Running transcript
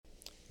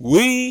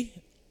We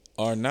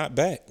are not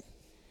back.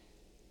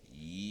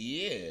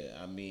 Yeah,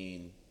 I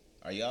mean,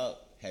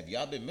 have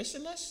y'all been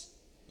missing us?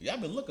 Y'all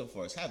been looking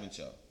for us, haven't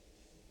y'all?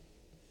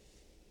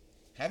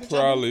 Haven't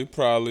y'all been?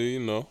 Probably,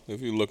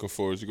 if you're looking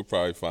for us, you could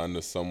probably find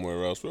us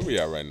somewhere else. Where we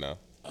at right now?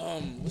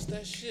 What's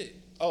that shit?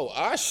 Oh,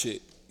 our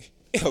shit.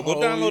 Yo, go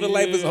download the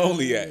Life is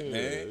Only app,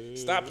 man.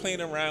 Stop playing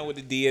around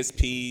with the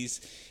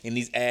DSPs and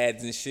these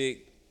ads and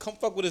shit. Come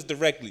fuck with us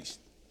directly.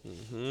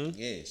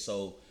 Yeah,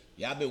 so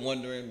y'all been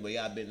wondering where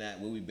y'all been at,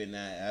 where we been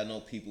at. I know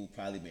people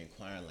probably been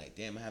inquiring like,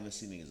 damn, I haven't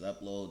seen niggas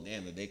upload.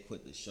 Damn, did they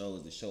quit the show?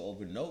 Is the show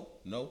over?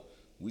 No.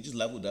 We just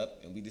leveled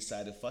up and we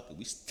decided, fuck it.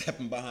 We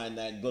stepping behind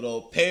that good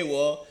old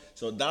paywall.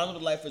 So download the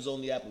Life is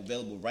Only app,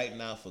 available right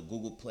now for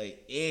Google Play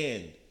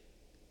and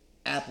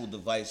Apple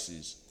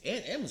devices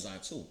and Amazon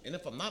too. And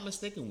if I'm not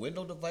mistaken,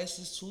 Windows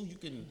devices too. You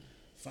can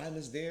find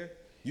us there.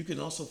 You can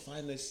also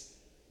find us.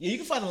 Yeah, you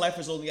can find the Life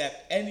is Only app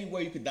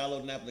anywhere you can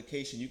download an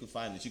application. You can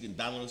find us. You can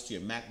download us to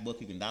your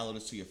MacBook. You can download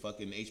us to your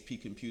fucking HP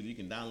computer. You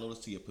can download us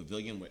to your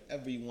Pavilion,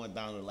 wherever you want.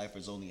 Download the Life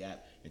is Only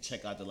app and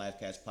check out the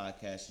Livecast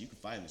podcast. You can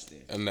find us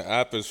there. And the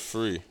app is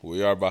free.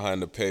 We are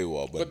behind the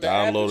paywall, but the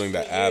app is downloading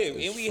free, the app yeah,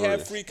 is and we free.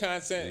 have free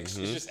content. It's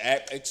just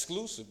app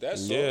exclusive.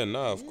 That's all. Yeah,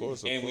 no, of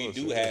course. And we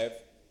do have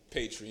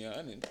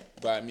Patreon and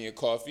Buy Me a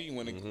Coffee. You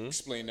want to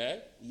explain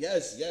that?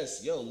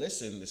 Yes. Yo,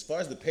 listen, as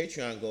far as the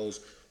Patreon goes,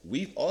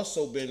 we've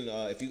also been,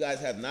 if you guys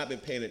have not been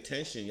paying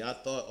attention, y'all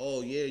thought,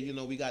 oh,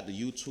 yeah, we got the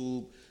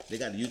YouTube. They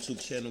got the YouTube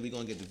channel. We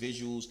going to get the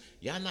visuals.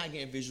 Y'all not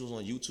getting visuals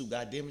on YouTube,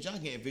 goddammit. Y'all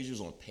getting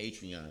visuals on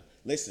Patreon.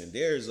 Listen,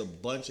 there's a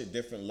bunch of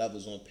different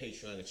levels on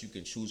Patreon that you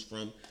can choose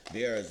from.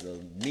 There is a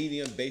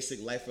medium,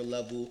 basic, lifer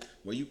level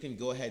where you can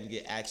go ahead and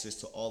get access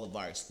to all of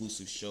our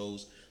exclusive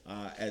shows,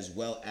 as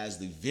well as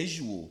the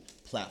visual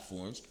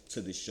platforms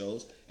to the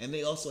shows. And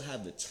they also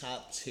have the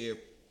top tier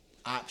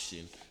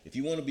option. If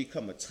you want to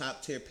become a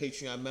top tier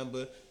Patreon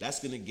member,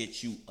 that's gonna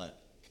get you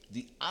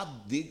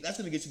that's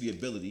gonna get you the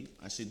ability.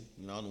 I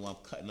don't know why I'm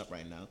cutting up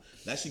right now.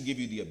 That should give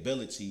you the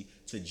ability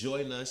to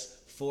join us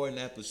for an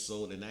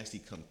episode and actually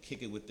come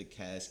kick it with the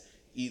cast.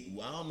 I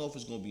don't know if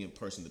it's gonna be in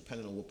person,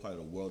 depending on what part of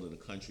the world or the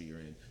country you're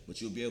in.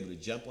 But you'll be able to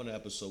jump on an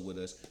episode with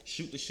us,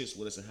 shoot the shits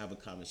with us, and have a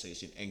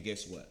conversation. And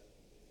guess what?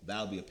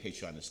 That'll be a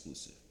Patreon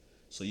exclusive.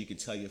 So you can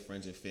tell your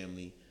friends and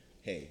family,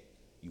 hey,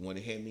 you want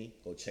to hear me?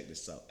 Go check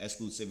this out.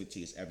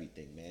 Exclusivity is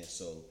everything, man.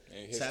 So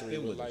tap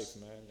in with life, us,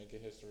 man. Make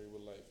it history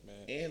with life, man.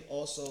 and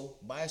also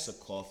buy us a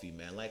coffee,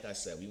 man. Like I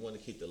said, we want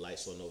to keep the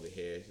lights on over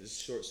here. This is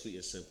short, sweet,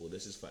 and simple.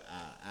 This is for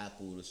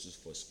Apple. This is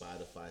for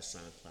Spotify,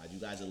 SoundCloud. You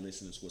guys are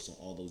listening to us on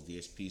all those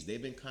DSPs.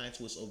 They've been kind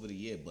to us over the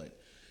year, but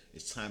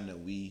it's time that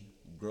we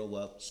grow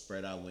up,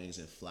 spread our wings,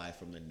 and fly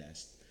from the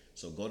nest.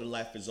 So go to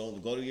Life is Only.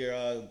 Go to your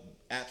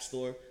app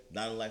store,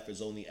 download Life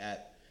is Only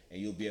app, and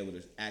you'll be able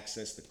to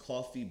access the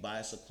coffee, buy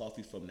us a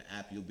coffee from the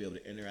app. You'll be able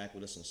to interact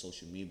with us on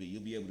social media.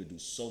 You'll be able to do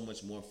so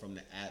much more from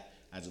the app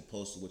as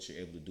opposed to what you're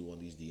able to do on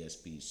these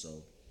DSPs.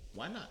 So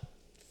why not?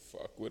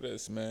 Fuck with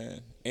us, man.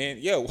 And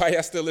yo, why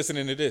y'all still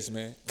listening to this,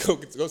 man? Go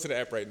to the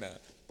app right now.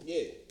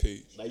 Yeah.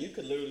 Peace. Like you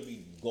could literally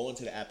be going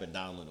to the app and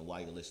downloading it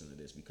while you're listening to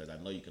this, because I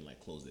know you can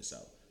close this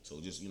out. So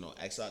just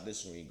X out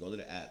this screen, go to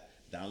the app,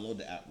 download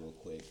the app real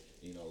quick.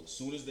 As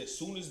soon as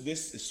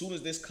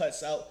this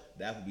cuts out,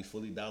 the app will be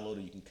fully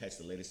downloaded. You can catch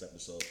the latest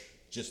episode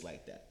just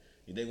like that.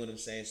 You dig what I'm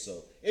saying?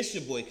 So it's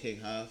your boy King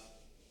Hive.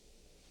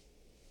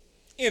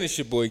 And it's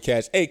your boy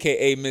Cash,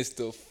 aka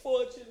Mr.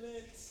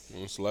 Fortunate.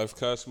 It's Life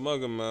Cash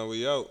Mugger, man.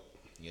 We out.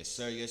 Yes,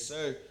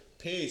 sir.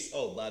 Peace.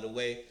 Oh, by the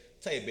way,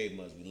 tell your baby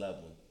mothers we love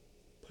them.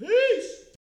 Peace.